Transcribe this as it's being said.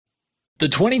The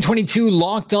 2022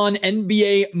 Locked On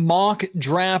NBA Mock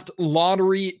Draft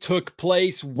Lottery took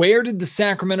place. Where did the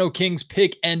Sacramento Kings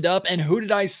pick end up, and who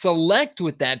did I select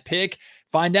with that pick?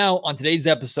 Find out on today's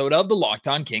episode of the Locked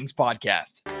On Kings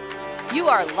podcast. You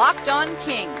are Locked On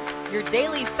Kings, your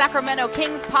daily Sacramento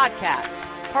Kings podcast,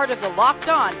 part of the Locked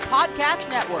On Podcast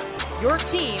Network, your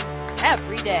team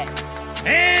every day.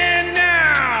 And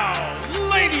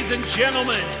now, ladies and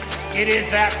gentlemen, it is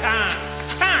that time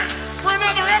for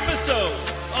another episode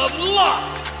of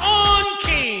Locked On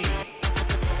Kings.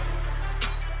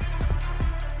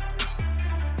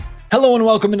 Hello and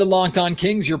welcome into Locked On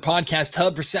Kings, your podcast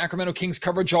hub for Sacramento Kings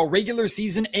coverage all regular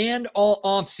season and all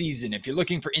off season. If you're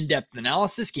looking for in-depth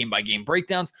analysis, game-by-game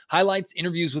breakdowns, highlights,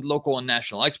 interviews with local and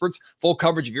national experts, full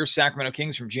coverage of your Sacramento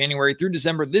Kings from January through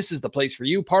December, this is the place for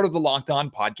you, part of the Locked On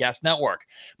Podcast Network.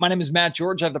 My name is Matt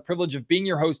George. I have the privilege of being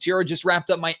your host here. I just wrapped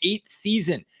up my 8th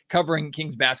season covering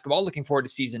Kings basketball. Looking forward to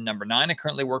season number 9. I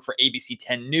currently work for ABC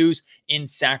 10 News in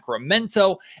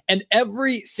Sacramento. And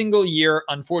every single year,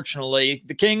 unfortunately,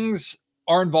 the Kings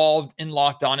are involved in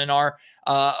Locked On in our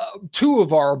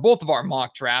both of our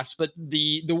mock drafts. But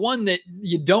the one that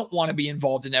you don't want to be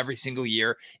involved in every single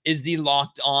year is the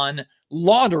Locked On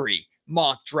Lottery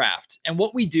mock draft. And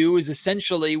what we do is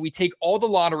essentially we take all the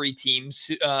lottery teams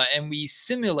and we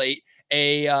simulate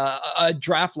a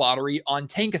draft lottery on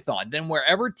Tankathon. Then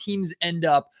wherever teams end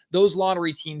up, those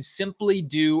lottery teams simply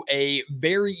do a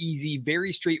very easy,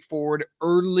 very straightforward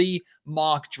early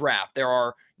mock draft. There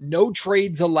are no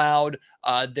trades allowed.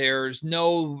 There's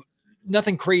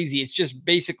nothing crazy. It's just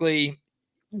basically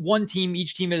one team,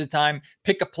 each team at a time,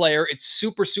 pick a player. It's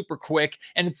super, super quick.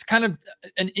 And it's kind of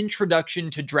an introduction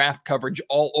to draft coverage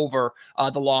all over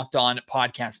the Locked On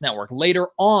Podcast Network. Later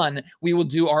on, we will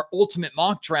do our ultimate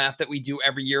mock draft that we do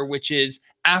every year, which is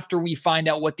after we find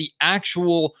out what the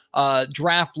actual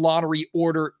draft lottery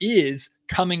order is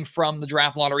coming from the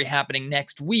draft lottery happening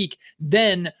next week.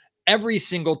 Then every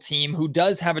single team who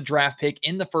does have a draft pick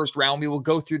in the first round, we will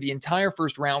go through the entire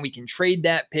first round. We can trade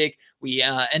that pick. We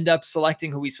end up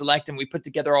selecting who we select, and we put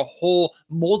together a whole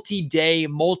multi-day,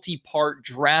 multi-part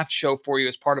draft show for you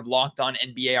as part of Locked On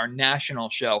NBA, our national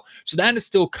show. So that is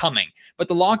still coming. But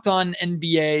the Locked On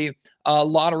NBA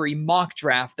lottery mock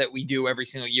draft that we do every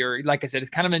single year, like I said,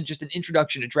 it's kind of just an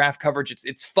introduction to draft coverage.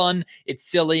 It's fun, it's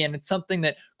silly, and it's something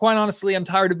that, quite honestly, I'm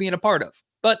tired of being a part of.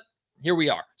 But here we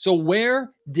are. So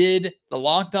where did the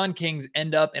Locked On Kings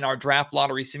end up in our draft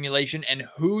lottery simulation, and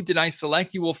who did I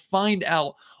select? You will find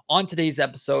out on today's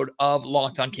episode of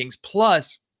Locked On Kings.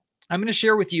 Plus, I'm going to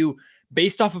share with you,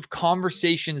 based off of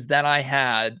conversations that I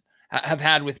have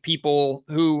had with people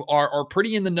who are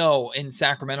pretty in the know in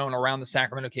Sacramento and around the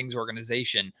Sacramento Kings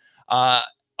organization.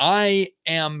 I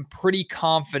am pretty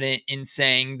confident in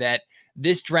saying that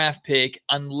this draft pick,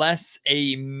 unless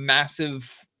a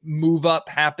massive move up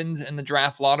happens in the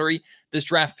draft lottery, this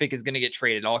draft pick is going to get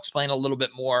traded. I'll explain a little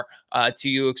bit more to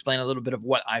you, explain a little bit of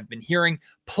what I've been hearing.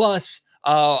 Plus,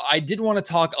 I did want to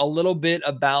talk a little bit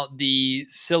about the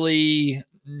silly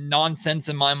nonsense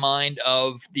in my mind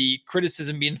of the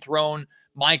criticism being thrown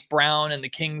Mike Brown and the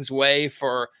Kings' way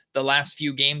for the last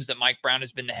few games that Mike Brown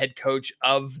has been the head coach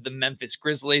of the Memphis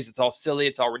Grizzlies. It's all silly.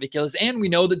 It's all ridiculous. And we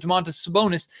know that Domantas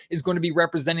Sabonis is going to be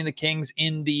representing the Kings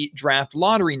in the draft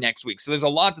lottery next week. So there's a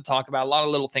lot to talk about, a lot of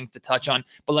little things to touch on.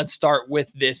 But let's start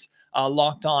with this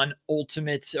Locked On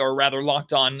Ultimate, or rather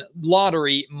Locked On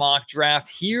Lottery mock draft.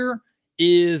 Here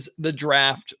is the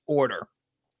draft order.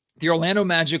 The Orlando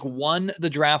Magic won the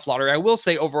draft lottery. I will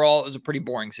say overall it was a pretty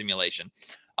boring simulation.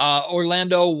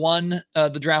 Orlando won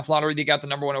the draft lottery. They got the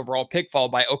number 1 overall pick,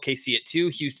 followed by OKC at 2,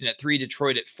 Houston at 3,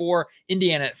 Detroit at 4,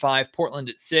 Indiana at 5, Portland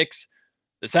at 6.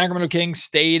 The Sacramento Kings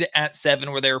stayed at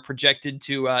 7, where they were projected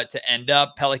to end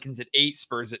up. Pelicans at 8,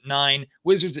 Spurs at 9,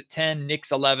 Wizards at 10,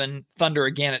 Knicks 11, Thunder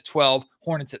again at 12,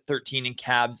 Hornets at 13, and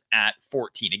Cavs at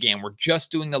 14. Again, we're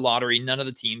just doing the lottery, none of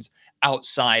the teams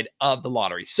outside of the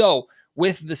lottery. So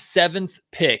with the 7th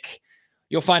pick,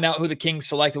 you'll find out who the Kings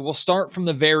selected. We'll start from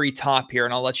the very top here,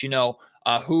 and I'll let you know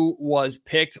who was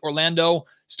picked. Orlando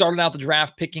started out the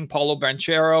draft picking Paolo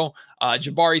Banchero.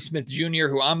 Jabari Smith Jr.,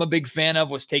 who I'm a big fan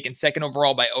of, was taken 2nd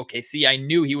overall by OKC. I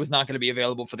knew he was not going to be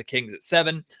available for the Kings at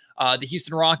 7. The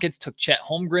Houston Rockets took Chet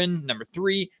Holmgren, number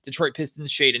 3. Detroit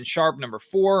Pistons, Shaedon Sharpe, number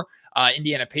 4.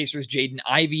 Indiana Pacers, Jaden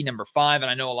Ivey, number 5.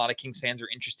 And I know a lot of Kings fans are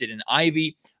interested in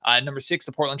Ivey. Number 6,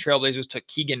 the Portland Trailblazers took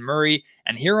Keegan Murray.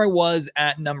 And here I was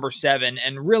at number 7.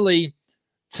 And really,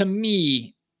 to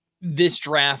me, this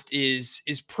draft is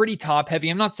pretty top heavy.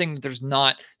 I'm not saying that there's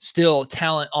not still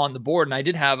talent on the board. And I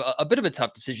did have a bit of a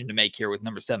tough decision to make here with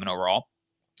number 7 overall.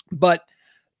 But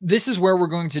this is where we're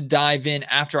going to dive in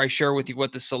after I share with you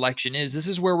what the selection is. This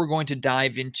is where we're going to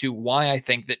dive into why I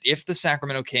think that if the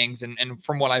Sacramento Kings, and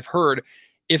from what I've heard,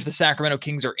 if the Sacramento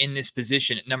Kings are in this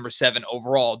position at number 7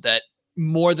 overall, that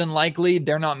more than likely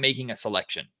they're not making a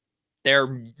selection.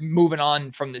 They're moving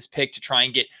on from this pick to try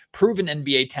and get proven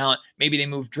NBA talent. Maybe they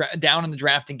move down in the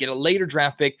draft and get a later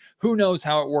draft pick. Who knows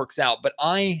how it works out? But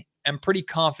I am pretty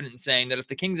confident in saying that if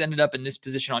the Kings ended up in this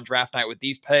position on draft night with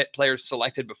these players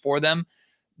selected before them,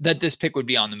 that this pick would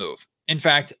be on the move. In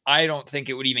fact, I don't think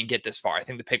it would even get this far. I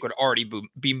think the pick would already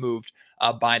be moved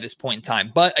by this point in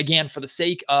time. But again, for the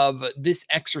sake of this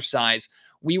exercise,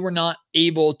 we were not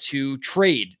able to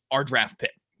trade our draft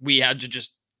pick. We had to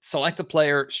just select a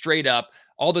player straight up.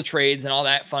 All the trades and all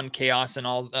that fun chaos and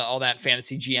all that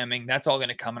fantasy GMing, that's all going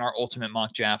to come in our ultimate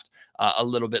mock draft a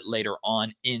little bit later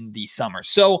on in the summer.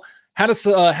 So had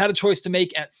a choice to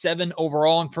make at 7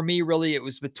 overall. And for me, really, it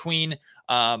was between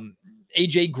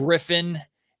AJ Griffin,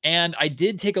 and I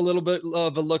did take a little bit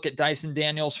of a look at Dyson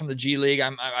Daniels from the G League.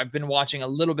 I've been watching a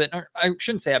little bit. I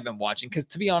shouldn't say I've been watching, because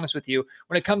to be honest with you,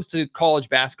 when it comes to college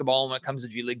basketball and when it comes to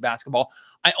G League basketball,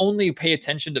 I only pay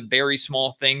attention to very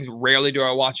small things. Rarely do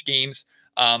I watch games,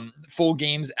 full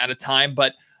games at a time.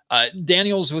 But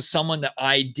Daniels was someone that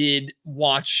I did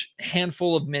watch a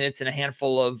handful of minutes and a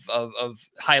handful of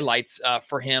highlights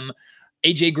for him.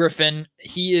 AJ Griffin,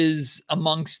 he is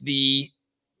amongst the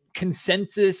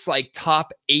consensus like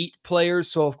top 8 players.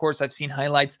 So of course I've seen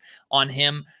highlights on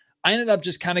him. I ended up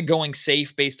just kind of going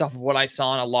safe based off of what I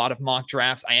saw in a lot of mock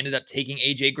drafts. I ended up taking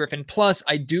AJ Griffin. Plus,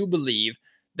 I do believe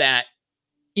that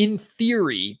in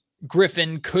theory,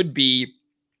 Griffin could be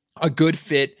a good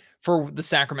fit for the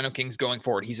Sacramento Kings going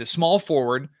forward. He's a small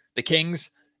forward. The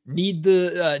Kings need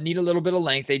a little bit of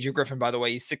length. AJ Griffin, by the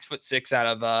way, he's 6'6"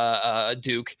 out of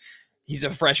Duke. He's a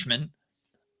freshman.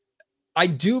 I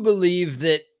do believe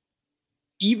that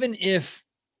even if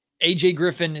AJ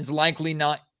Griffin is likely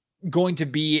not going to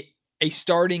be a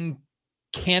starting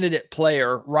candidate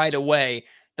player right away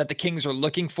that the Kings are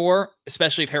looking for,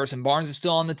 especially if Harrison Barnes is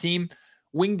still on the team,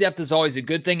 wing depth is always a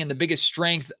good thing. And the biggest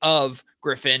strength of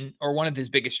Griffin, or one of his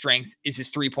biggest strengths, is his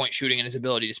three-point shooting and his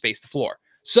ability to space the floor.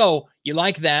 So you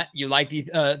like that. You like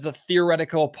the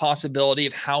theoretical possibility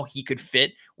of how he could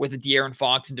fit with a De'Aaron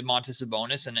Fox and Domantas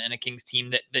Sabonis and a Kings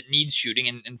team that needs shooting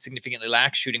and significantly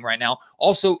lacks shooting right now.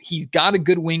 Also, he's got a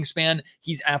good wingspan.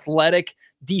 He's athletic.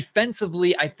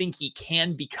 Defensively, I think he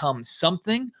can become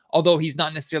something, although he's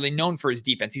not necessarily known for his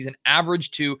defense. He's an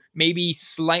average to maybe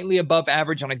slightly above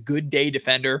average on a good day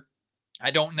defender. I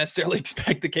don't necessarily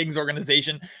expect the Kings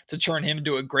organization to turn him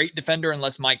into a great defender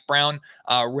unless Mike Brown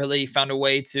really found a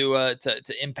way to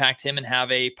impact him and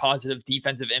have a positive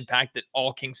defensive impact that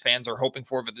all Kings fans are hoping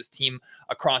for this team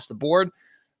across the board.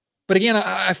 But again,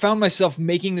 I found myself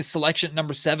making this selection at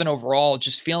number 7 overall,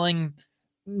 just feeling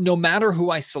no matter who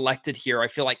I selected here, I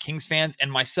feel like Kings fans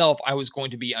and myself, I was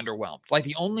going to be underwhelmed. Like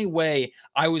the only way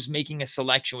I was making a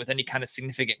selection with any kind of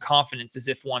significant confidence is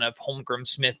if one of Holmgren,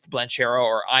 Smith, Banchero,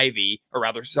 or Ivy, or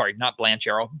rather, sorry, not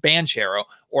Banchero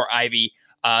or Ivy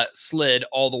slid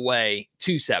all the way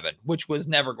to 7, which was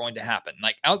never going to happen.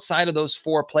 Like outside of those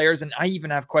 4 players, and I even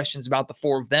have questions about the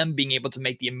 4 of them being able to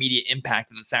make the immediate impact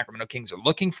that the Sacramento Kings are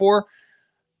looking for.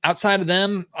 Outside of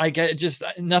them, I get just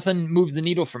nothing moves the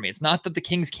needle for me. It's not that the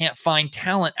Kings can't find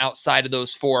talent outside of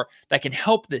those 4 that can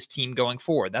help this team going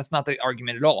forward. That's not the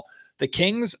argument at all. The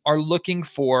Kings are looking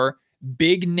for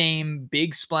big name,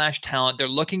 big splash talent. They're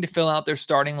looking to fill out their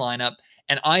starting lineup.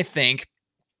 And I think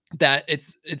that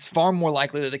it's far more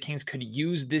likely that the Kings could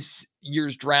use this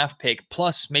year's draft pick,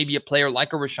 plus maybe a player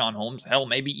like a Richaun Holmes, hell,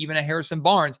 maybe even a Harrison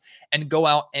Barnes, and go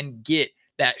out and get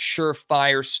that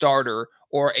surefire starter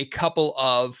or a couple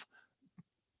of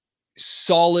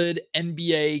solid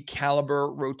NBA caliber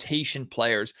rotation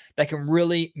players that can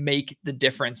really make the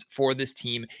difference for this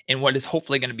team in what is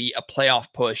hopefully going to be a playoff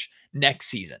push next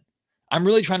season. I'm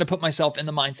really trying to put myself in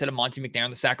the mindset of Monte McNair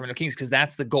and the Sacramento Kings because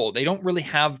that's the goal. They don't really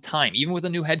have time. Even with a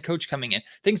new head coach coming in,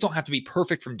 things don't have to be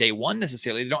perfect from day one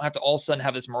necessarily. They don't have to all of a sudden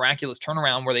have this miraculous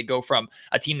turnaround where they go from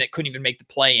a team that couldn't even make the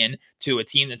play-in to a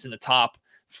team that's in the top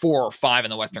 4 or 5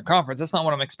 in the Western Conference. That's not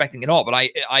what I'm expecting at all. But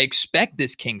I expect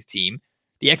this Kings team,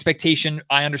 the expectation,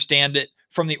 I understand it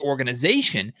from the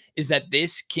organization, is that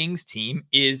this Kings team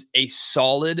is a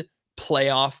solid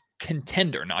playoff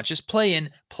contender, not just play-in,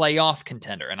 playoff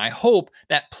contender. And I hope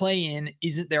that play-in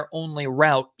isn't their only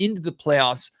route into the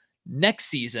playoffs next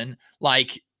season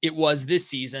like it was this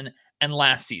season and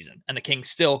last season. And the Kings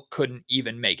still couldn't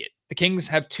even make it. The Kings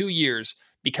have 2 years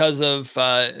because of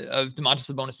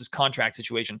Domantas Sabonis' contract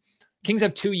situation. Kings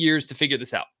have 2 years to figure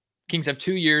this out. Kings have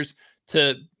 2 years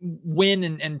to win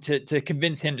and to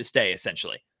convince him to stay,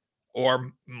 essentially.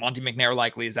 or Monte McNair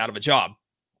likely is out of a job.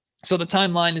 So the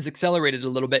timeline is accelerated a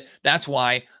little bit. That's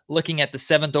why looking at the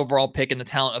 7th overall pick and the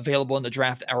talent available in the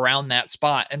draft around that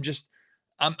spot,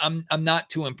 I'm not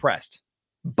too impressed.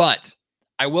 But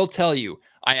I will tell you,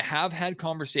 I have had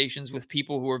conversations with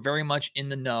people who are very much in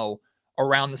the know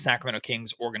around the Sacramento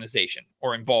Kings organization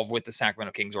or involved with the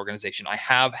Sacramento Kings organization. I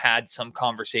have had some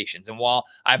conversations. And while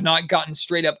I've not gotten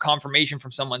straight up confirmation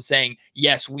from someone saying,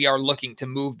 yes, we are looking to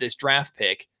move this draft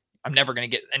pick, I'm never going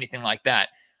to get anything like that.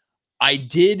 I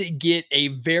did get a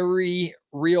very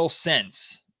real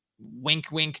sense,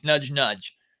 wink, wink, nudge,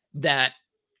 nudge, that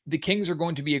the Kings are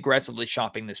going to be aggressively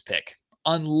shopping this pick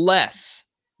unless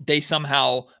they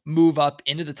somehow move up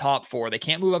into the top 4. They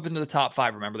can't move up into the top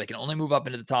 5. Remember, they can only move up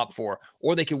into the top 4,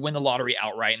 or they could win the lottery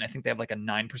outright. And I think they have like a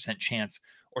 9% chance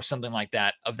or something like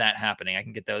that of that happening. I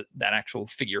can get that actual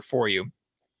figure for you.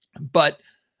 But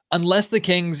unless the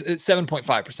Kings,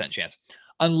 7.5% chance,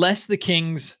 unless the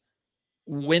Kings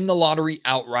win the lottery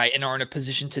outright and are in a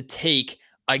position to take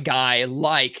a guy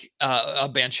like a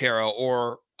Banchero,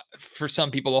 or for some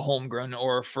people a Holmgren,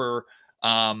 or for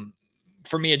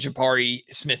me a Jabari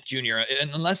Smith Jr. And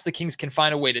unless the Kings can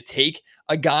find a way to take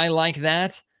a guy like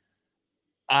that,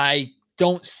 I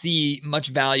don't see much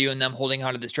value in them holding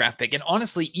on to this draft pick. And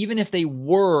honestly, even if they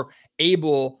were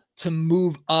able to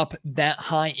move up that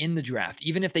high in the draft,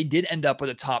 even if they did end up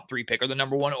with a top 3 pick or the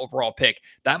number 1 overall pick,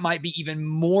 that might be even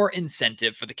more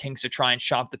incentive for the Kings to try and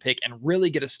shop the pick and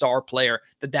really get a star player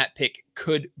that pick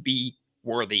could be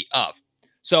worthy of.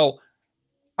 So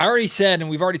I already said, and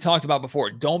we've already talked about before,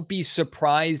 don't be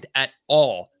surprised at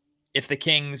all if the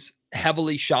Kings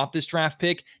heavily shop this draft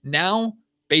pick. Now,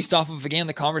 based off of, again,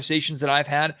 the conversations that I've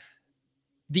had,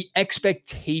 the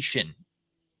expectation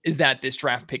is that this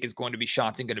draft pick is going to be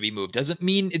shopped and going to be moved. Doesn't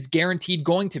mean it's guaranteed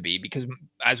going to be, because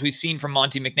as we've seen from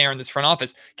Monte McNair in this front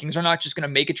office, Kings are not just going to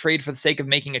make a trade for the sake of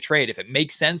making a trade. If it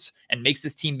makes sense and makes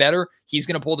this team better, he's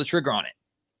going to pull the trigger on it.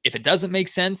 If it doesn't make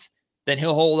sense, then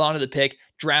he'll hold on to the pick,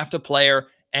 draft a player,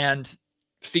 and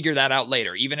figure that out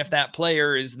later. Even if that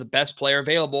player is the best player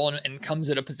available and comes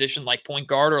at a position like point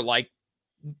guard or like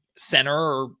center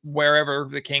or wherever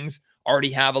the Kings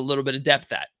already have a little bit of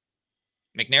depth at.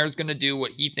 McNair is going to do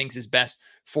what he thinks is best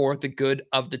for the good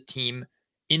of the team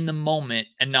in the moment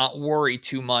and not worry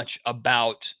too much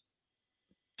about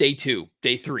day 2,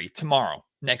 day 3, tomorrow,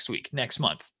 next week, next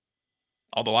month.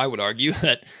 Although I would argue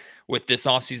that with this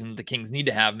offseason the Kings need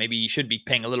to have, maybe you should be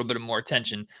paying a little bit more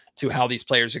attention to how these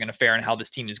players are going to fare and how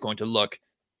this team is going to look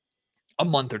a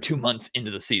month or 2 months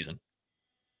into the season.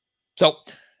 So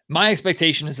my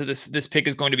expectation is that this pick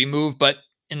is going to be moved, but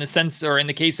in the sense, or in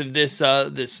the case of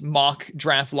this mock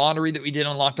draft lottery that we did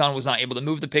on Locked On, was not able to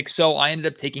move the pick. So I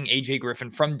ended up taking AJ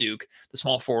Griffin from Duke, the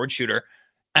small forward shooter,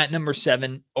 at number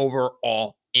 7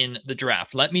 overall in the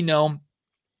draft. Let me know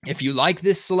if you like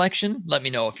this selection. Let me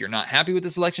know if you're not happy with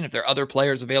the selection, if there are other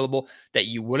players available that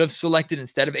you would have selected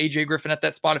instead of AJ Griffin at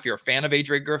that spot. If you're a fan of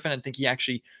AJ Griffin and think he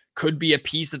actually could be a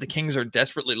piece that the Kings are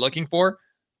desperately looking for,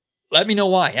 let me know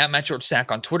why. At Matt George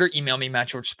Sack on Twitter. Email me,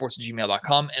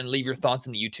 mattgeorgesports@gmail.com, and leave your thoughts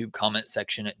in the YouTube comment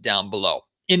section down below.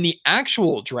 In the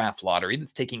actual draft lottery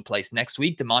that's taking place next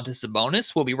week, Domantas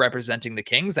Sabonis will be representing the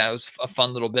Kings. That was a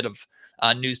fun little bit of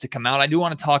news to come out. I do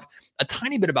want to talk a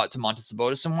tiny bit about Domantas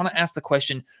Sabonis and want to ask the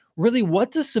question, really,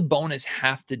 what does Sabonis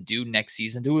have to do next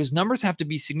season? Do his numbers have to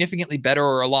be significantly better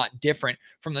or a lot different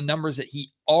from the numbers that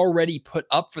he already put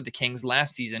up for the Kings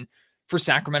last season for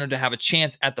Sacramento to have a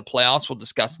chance at the playoffs? We'll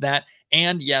discuss that.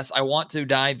 And yes, I want to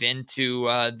dive into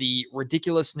the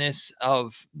ridiculousness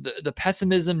of the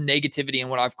pessimism, negativity, and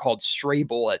what I've called stray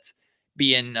bullets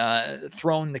being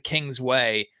thrown the Kings'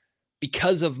 way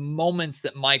because of moments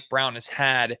that Mike Brown has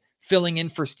had filling in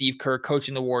for Steve Kerr,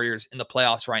 coaching the Warriors in the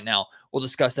playoffs right now. We'll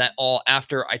discuss that all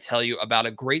after I tell you about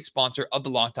a great sponsor of the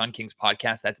Locked On Kings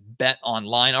podcast. That's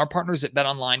BetOnline. Our partners at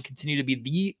BetOnline continue to be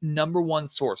the number 1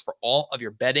 source for all of your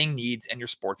betting needs and your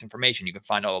sports information. You can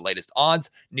find all the latest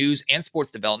odds, news, and sports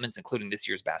developments, including this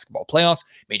year's basketball playoffs,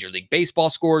 Major League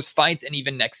Baseball scores, fights, and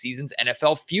even next season's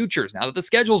NFL futures now that the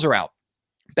schedules are out.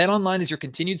 BetOnline is your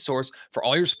continued source for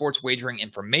all your sports wagering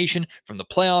information, from the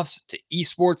playoffs to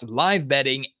esports, live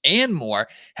betting, and more.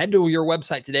 Head to your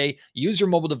website today, use your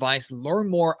mobile device, learn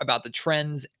more about the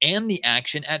trends and the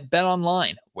action at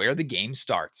BetOnline, where the game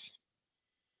starts.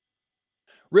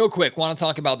 Real quick, want to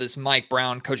talk about this Mike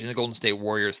Brown coaching the Golden State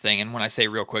Warriors thing. And when I say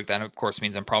real quick, that of course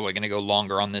means I'm probably going to go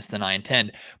longer on this than I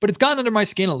intend. But it's gotten under my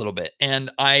skin a little bit.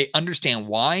 And I understand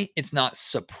why. It's not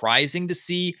surprising to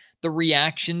see the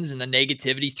reactions and the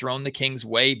negativity thrown the Kings'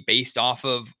 way based off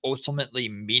of ultimately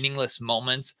meaningless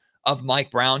moments of Mike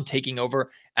Brown taking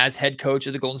over as head coach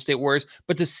of the Golden State Warriors,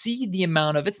 but to see the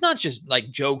amount of, it's not just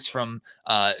like jokes from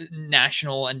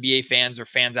national NBA fans or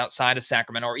fans outside of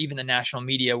Sacramento or even the national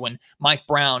media when Mike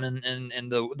Brown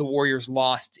and the Warriors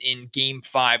lost in Game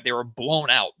 5. They were blown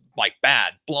out, like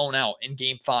blown out in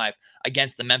Game 5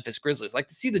 against the Memphis Grizzlies. Like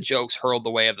to see the jokes hurled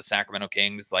the way of the Sacramento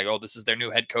Kings, like, oh, this is their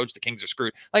new head coach, the Kings are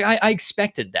screwed. Like I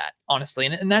expected that, honestly,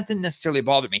 and that didn't necessarily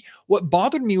bother me. What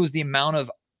bothered me was the amount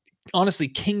of, honestly,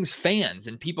 Kings fans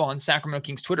and people on Sacramento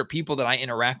Kings Twitter, people that I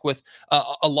interact with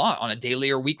a lot on a daily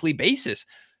or weekly basis,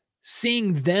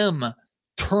 seeing them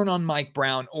turn on Mike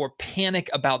Brown or panic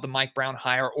about the Mike Brown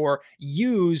hire or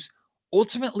use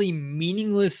ultimately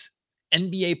meaningless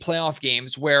NBA playoff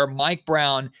games where Mike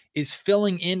Brown is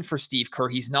filling in for Steve Kerr.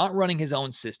 He's not running his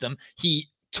own system. He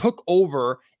took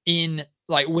over in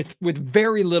like with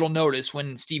very little notice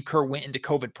when Steve Kerr went into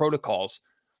COVID protocols.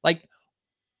 Like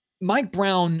Mike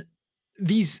Brown,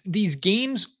 these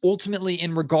games ultimately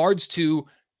in regards to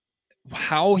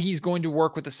how he's going to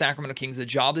work with the Sacramento Kings, the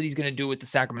job that he's going to do with the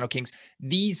Sacramento Kings,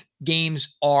 these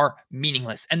games are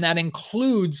meaningless. And that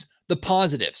includes the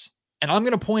positives. And I'm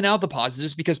going to point out the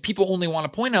positives because people only want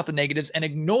to point out the negatives and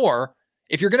ignore,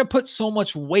 if you're going to put so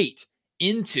much weight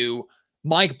into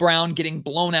Mike Brown getting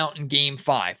blown out in Game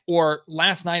 5, or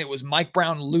last night it was Mike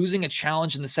Brown losing a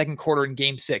challenge in the second quarter in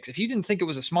Game 6. If you didn't think it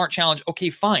was a smart challenge, okay,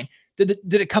 fine. Did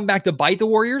it come back to bite the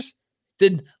Warriors?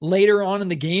 Did later on in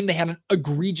the game they had an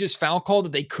egregious foul call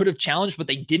that they could have challenged, but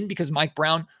they didn't because Mike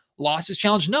Brown lost his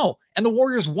challenge? No. And the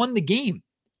Warriors won the game.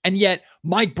 And yet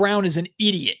Mike Brown is an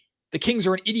idiot. The Kings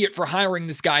are an idiot for hiring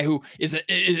this guy who is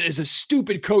a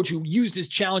stupid coach who used his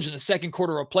challenge in the second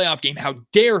quarter of a playoff game. How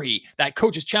dare he? That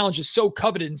coach's challenge is so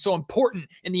coveted and so important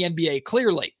in the NBA,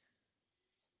 clearly.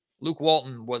 Luke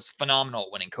Walton was phenomenal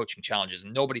at winning coaching challenges,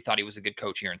 and nobody thought he was a good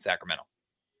coach here in Sacramento.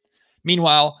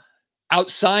 Meanwhile,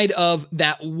 outside of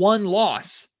that one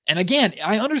loss, and again,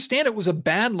 I understand it was a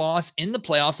bad loss in the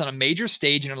playoffs on a major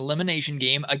stage in an elimination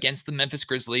game against the Memphis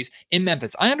Grizzlies in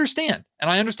Memphis. I understand. And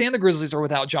I understand the Grizzlies are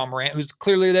without Ja Morant, who's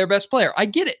clearly their best player. I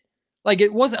get it. Like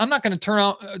it wasn't, I'm not going to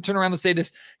turn around and say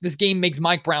this game makes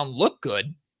Mike Brown look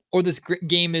good or this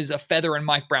game is a feather in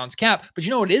Mike Brown's cap. But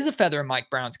you know, it is a feather in Mike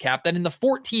Brown's cap that in the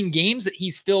 14 games that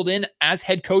he's filled in as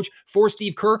head coach for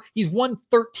Steve Kerr, he's won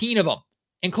 13 of them,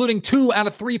 including 2 out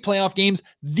of 3 playoff games,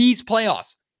 these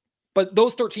playoffs. But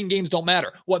those 13 games don't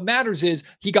matter. What matters is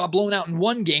he got blown out in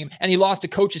one game and he lost a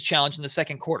coach's challenge in the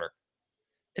second quarter.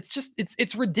 It's just,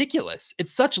 it's ridiculous.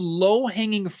 It's such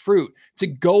low-hanging fruit to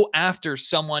go after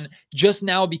someone just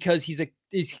now because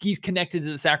he's connected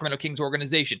to the Sacramento Kings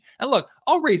organization. And look,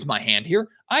 I'll raise my hand here.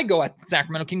 I go at the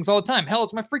Sacramento Kings all the time. Hell,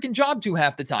 it's my freaking job to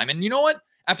half the time. And you know what?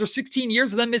 After 16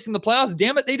 years of them missing the playoffs,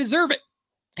 damn it, they deserve it.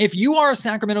 If you are a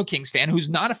Sacramento Kings fan who's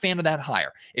not a fan of that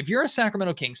hire, if you're a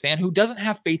Sacramento Kings fan who doesn't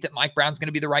have faith that Mike Brown's going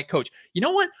to be the right coach, you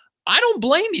know what? I don't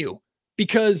blame you,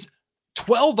 because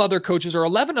 12 other coaches or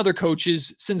 11 other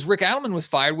coaches since Rick Adelman was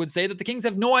fired would say that the Kings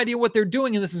have no idea what they're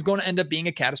doing, and this is going to end up being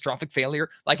a catastrophic failure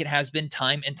like it has been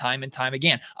time and time and time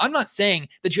again. I'm not saying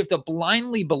that you have to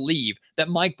blindly believe that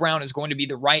Mike Brown is going to be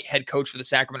the right head coach for the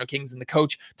Sacramento Kings and the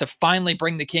coach to finally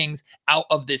bring the Kings out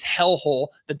of this hellhole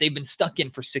that they've been stuck in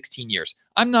for 16 years.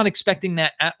 I'm not expecting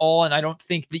that at all, and I don't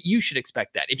think that you should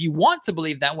expect that. If you want to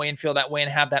believe that way and feel that way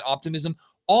and have that optimism,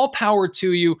 all power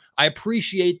to you. I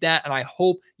appreciate that, and I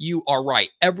hope you are right.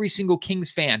 Every single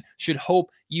Kings fan should hope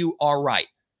you are right.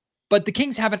 But the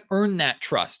Kings haven't earned that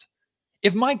trust.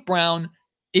 If Mike Brown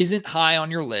isn't high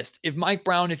on your list,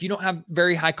 if you don't have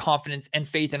very high confidence and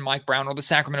faith in Mike Brown or the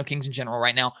Sacramento Kings in general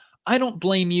right now, I don't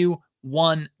blame you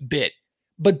one bit.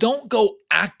 But don't go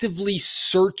actively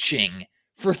searching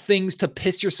for things to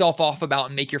piss yourself off about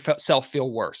and make yourself feel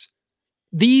worse.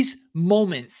 These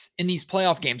moments in these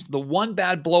playoff games, the one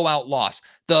bad blowout loss,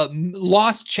 the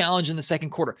lost challenge in the second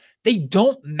quarter, they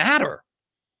don't matter.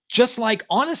 Just like,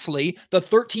 honestly, the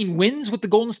 13 wins with the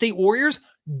Golden State Warriors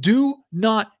do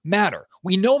not matter.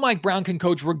 We know Mike Brown can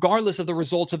coach regardless of the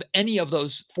results of any of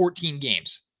those 14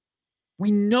 games.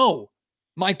 We know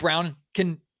Mike Brown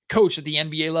can coach at the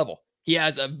NBA level. He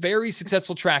has a very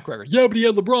successful track record. Yeah, but he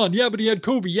had LeBron. Yeah, but he had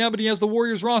Kobe. Yeah, but he has the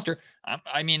Warriors roster.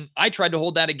 I mean, I tried to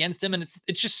hold that against him, and it's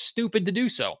just stupid to do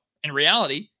so. In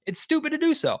reality, it's stupid to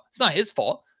do so. It's not his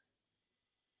fault.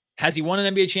 Has he won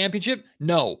an NBA championship?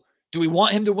 No. Do we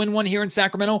want him to win one here in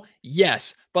Sacramento?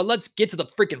 Yes. But let's get to the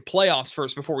freaking playoffs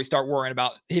first before we start worrying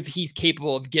about if he's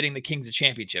capable of getting the Kings a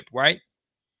championship, right?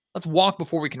 Let's walk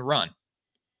before we can run.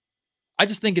 I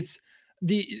just think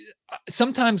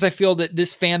sometimes I feel that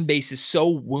this fan base is so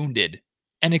wounded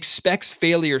and expects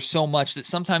failure so much that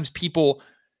sometimes people,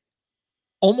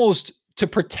 almost to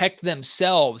protect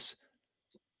themselves,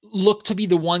 look to be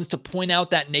the ones to point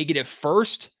out that negative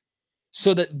first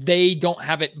so that they don't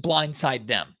have it blindside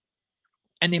them.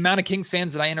 And the amount of Kings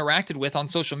fans that I interacted with on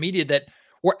social media that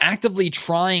were actively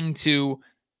trying to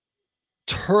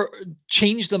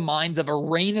change the minds of a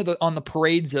rain on the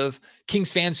parades of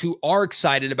Kings fans who are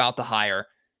excited about the hire.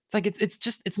 It's like,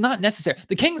 it's not necessary.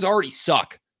 The Kings already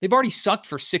suck. They've already sucked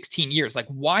for 16 years. Like,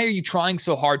 why are you trying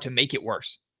so hard to make it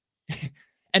worse?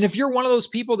 And if you're one of those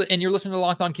people and you're listening to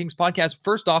Locked On Kings podcast,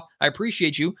 first off, I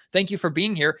appreciate you. Thank you for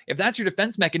being here. If that's your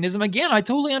defense mechanism, again, I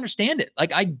totally understand it.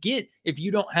 Like, I get if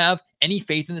you don't have any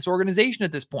faith in this organization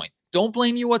at this point. Don't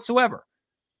blame you whatsoever.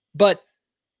 But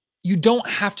you don't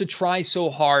have to try so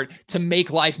hard to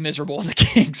make life miserable as a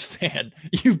Kings fan.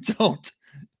 You don't,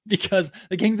 because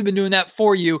the Kings have been doing that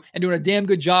for you and doing a damn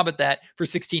good job at that for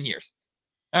 16 years.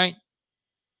 All right.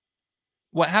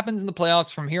 What happens in the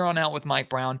playoffs from here on out with Mike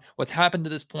Brown, what's happened to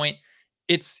this point,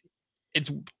 it's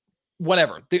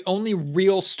whatever. The only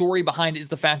real story behind it is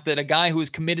the fact that a guy who is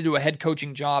committed to a head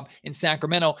coaching job in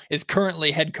Sacramento is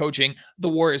currently head coaching the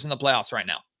Warriors in the playoffs right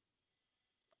now.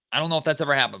 I don't know if that's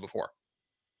ever happened before,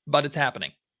 but it's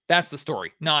happening. That's the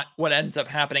story, not what ends up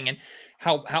happening and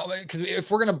how, because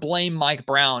if we're going to blame Mike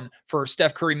Brown for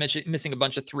Steph Curry missing a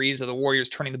bunch of threes or the Warriors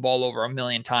turning the ball over a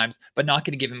million times, but not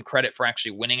going to give him credit for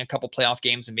actually winning a couple playoff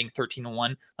games and being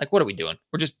 13-1, like, what are we doing?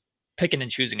 We're just picking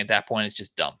and choosing at that point. It's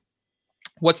just dumb.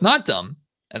 What's not dumb,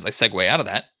 as I segue out of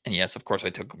that, and yes, of course, I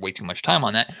took way too much time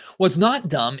on that. What's not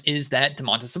dumb is that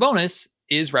Domantas Sabonis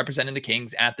is representing the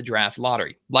Kings at the draft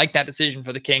lottery. Like that decision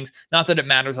for the Kings. Not that it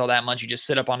matters all that much. You just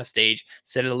sit up on a stage,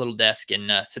 sit at a little desk, and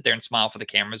sit there and smile for the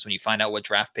cameras when you find out what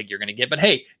draft pick you're going to get. But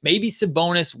hey, maybe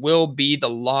Sabonis will be the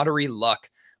lottery luck,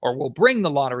 or will bring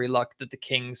the lottery luck that the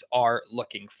Kings are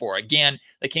looking for. Again,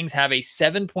 the Kings have a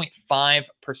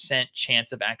 7.5%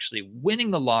 chance of actually winning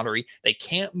the lottery. They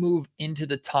can't move into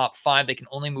the top 5. They can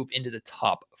only move into the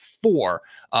top 4,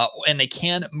 and they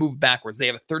can move backwards. They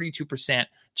have a 32%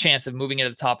 chance of moving into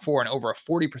the top 4 and over a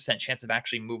 40% chance of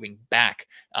actually moving back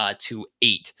to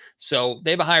 8. So they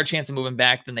have a higher chance of moving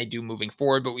back than they do moving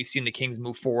forward, but we've seen the Kings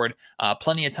move forward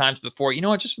plenty of times before. You know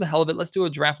what, just for the hell of it, let's do a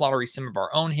draft lottery sim of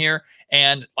our own here.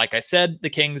 And like I said, the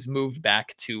Kings moved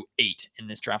back to 8 in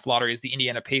this draft lottery as the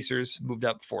Indiana Pacers moved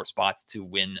up 4 spots to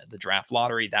win the draft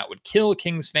lottery. That would kill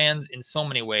Kings fans in so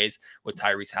many ways with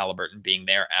Tyrese Halliburton being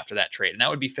there after that trade. And that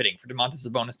would be fitting for Domantas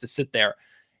Sabonis to sit there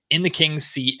in the Kings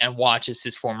seat and watch as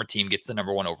his former team gets the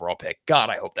number 1 overall pick. God,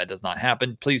 I hope that does not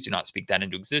happen. Please do not speak that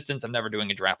into existence. I'm never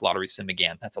doing a draft lottery sim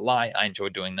again. That's a lie. I enjoy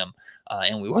doing them,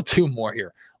 and we will do more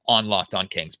here on Locked On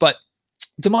Kings. But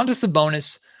Domantas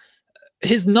Sabonis,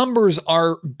 his numbers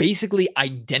are basically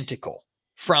identical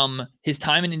from his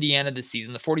time in Indiana this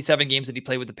season, the 47 games that he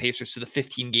played with the Pacers to the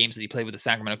 15 games that he played with the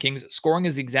Sacramento Kings. Scoring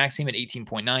is the exact same at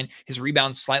 18.9. His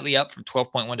rebounds slightly up from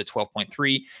 12.1 to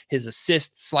 12.3. His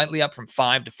assists slightly up from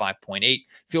 5 to 5.8.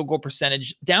 Field goal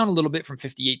percentage down a little bit from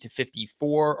 58 to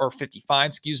 54 or 55,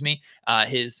 excuse me.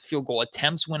 His field goal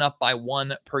attempts went up by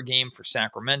 1 per game for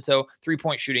Sacramento.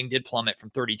 3-point shooting did plummet from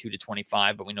 32 to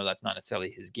 25, but we know that's not necessarily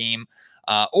his game.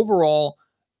 Overall,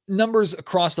 numbers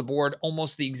across the board,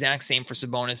 almost the exact same for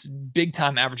Sabonis. Big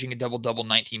time averaging a double-double,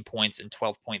 19 points and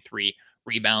 12.3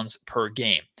 rebounds per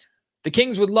game. The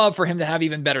Kings would love for him to have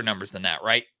even better numbers than that,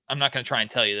 right? I'm not going to try and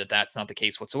tell you that that's not the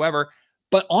case whatsoever.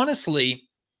 But honestly,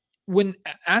 when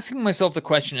asking myself the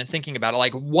question and thinking about it,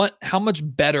 like how much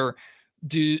better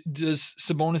do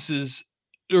Sabonis's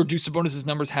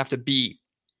numbers have to be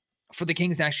for the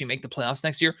Kings to actually make the playoffs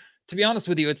next year? To be honest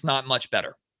with you, it's not much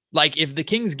better. Like, if the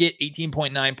Kings get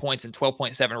 18.9 points and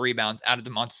 12.7 rebounds out of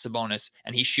Domantas Sabonis,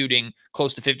 and he's shooting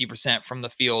close to 50% from the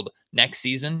field next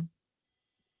season,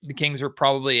 the Kings are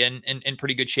probably in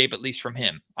pretty good shape, at least from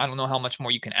him. I don't know how much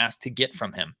more you can ask to get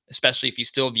from him, especially if you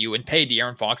still view and pay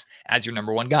De'Aaron Fox as your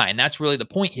number 1 guy. And that's really the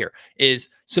point here, is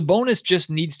Sabonis just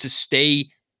needs to stay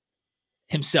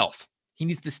himself. He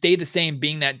needs to stay the same,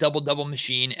 being that double-double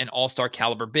machine and all-star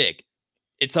caliber big.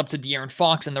 It's up to De'Aaron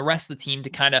Fox and the rest of the team to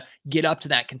kind of get up to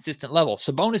that consistent level.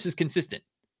 Sabonis is consistent.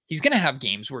 He's going to have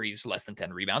games where he's less than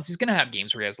 10 rebounds. He's going to have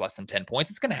games where he has less than 10 points.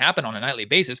 It's going to happen on a nightly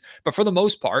basis. But for the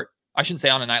most part, I shouldn't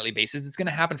say on a nightly basis, it's going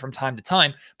to happen from time to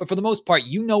time. But for the most part,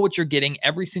 you know what you're getting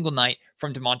every single night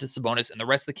from Domantas Sabonis, and the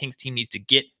rest of the Kings team needs to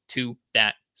get to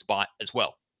that spot as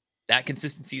well. That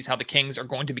consistency is how the Kings are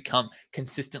going to become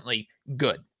consistently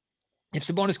good. If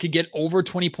Sabonis could get over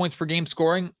 20 points per game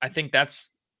scoring, I think that's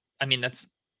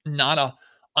not a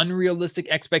unrealistic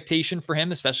expectation for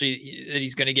him, especially that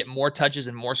he's going to get more touches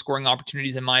and more scoring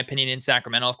opportunities, in my opinion, in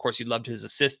Sacramento. Of course, you'd love his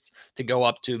assists to go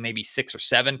up to maybe 6 or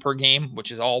 7 per game,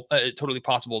 which is all totally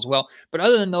possible as well. But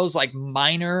other than those like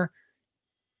minor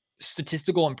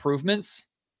statistical improvements,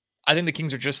 I think the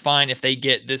Kings are just fine if they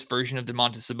get this version of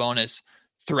Domantas Sabonis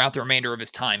throughout the remainder of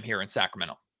his time here in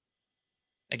Sacramento.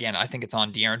 Again, I think it's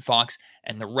on De'Aaron Fox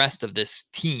and the rest of this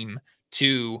team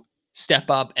to step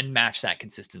up and match that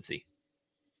consistency.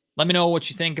 Let me know what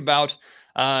you think about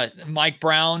Mike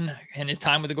Brown and his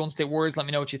time with the Golden State Warriors. Let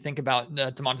me know what you think about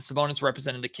Domantas Sabonis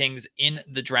representing the Kings in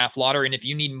the draft lottery. And if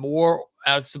you need more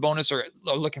out of Sabonis or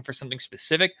are looking for something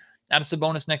specific out of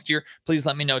Sabonis next year, please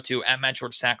let me know too at Matt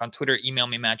George Sack on Twitter. Email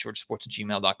me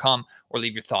mattgeorgesports@gmail.com or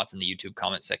leave your thoughts in the YouTube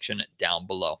comment section down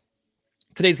below.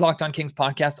 Today's Locked On Kings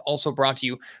podcast also brought to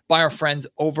you by our friends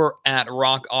over at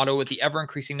Rock Auto. With the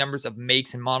ever-increasing numbers of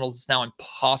makes and models, it's now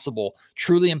impossible,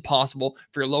 truly impossible,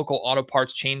 for your local auto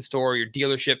parts chain store or your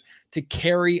dealership to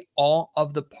carry all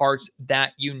of the parts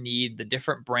that you need, the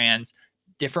different brands,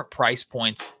 different price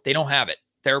points. They don't have it.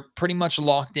 They're pretty much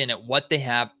locked in at what they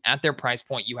have at their price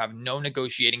point. You have no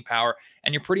negotiating power,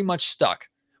 and you're pretty much stuck.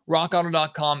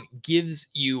 RockAuto.com gives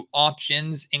you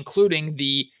options, including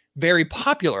the very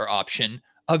popular option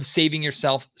of saving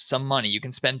yourself some money. You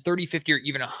can spend 30, 50, or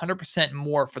even 100%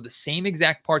 more for the same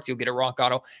exact parts you'll get at Rock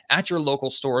Auto at your local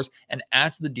stores and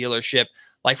at the dealership.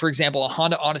 Like, for example, a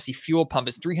Honda Odyssey fuel pump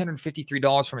is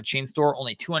 $353 from a chain store,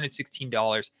 only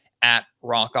 $216 at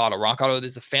Rock Auto. Rock Auto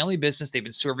is a family business. They've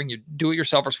been serving your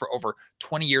do-it-yourselfers for over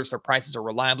 20 years. Their prices are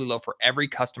reliably low for every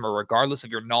customer, regardless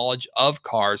of your knowledge of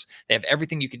cars. They have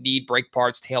everything you could need: brake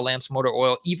parts, tail lamps, motor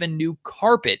oil, even new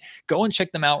carpet. Go and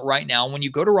check them out right now. When you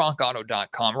go to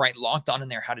rockauto.com, write Locked On in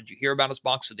there, "How did you hear about us?"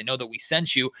 box, so they know that we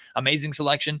sent you. Amazing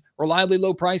selection, reliably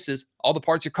low prices, all the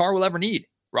parts your car will ever need.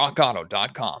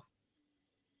 rockauto.com.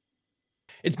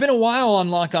 It's been a while on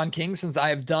Locked On Kings since I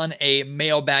have done a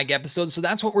mailbag episode, so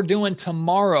that's what we're doing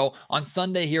tomorrow on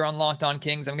Sunday here on Locked On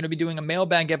Kings. I'm going to be doing a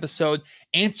mailbag episode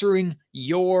answering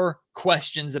your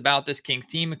questions about this Kings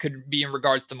team. It could be in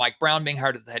regards to Mike Brown being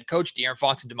hired as the head coach, De'Aaron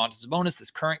Fox and Domantas Sabonis,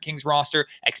 this current Kings roster,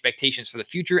 expectations for the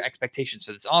future, expectations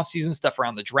for this offseason, stuff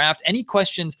around the draft. Any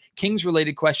questions,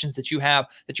 Kings-related questions that you have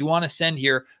that you want to send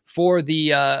here for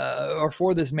the or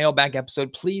for this mailbag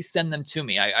episode, please send them to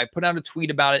me. I put out a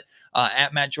tweet about it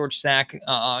at Matt George Sack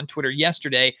on Twitter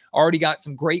yesterday. Already got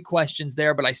some great questions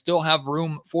there, but I still have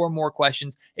room for more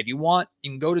questions. If you want,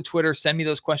 you can go to Twitter, send me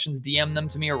those questions, DM them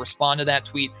to me, or respond to that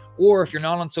tweet. Or if you're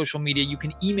not on social media, you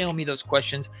can email me those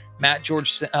questions,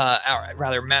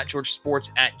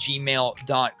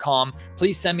 mattgeorgesports@gmail.com.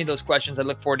 Please send me those questions. I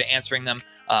look forward to answering them.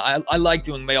 I like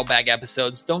doing mailbag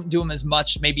episodes. Don't do them as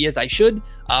much maybe as I should,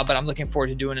 but I'm looking forward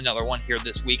to doing another one here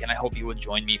this week, and I hope you will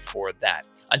join me for that.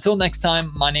 Until next time,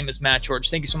 my name is Matt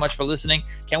George. Thank you so much for listening.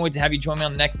 Can't wait to have you join me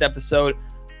on the next episode.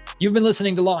 You've been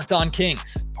listening to Locked On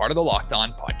Kings, part of the Locked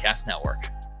On Podcast Network.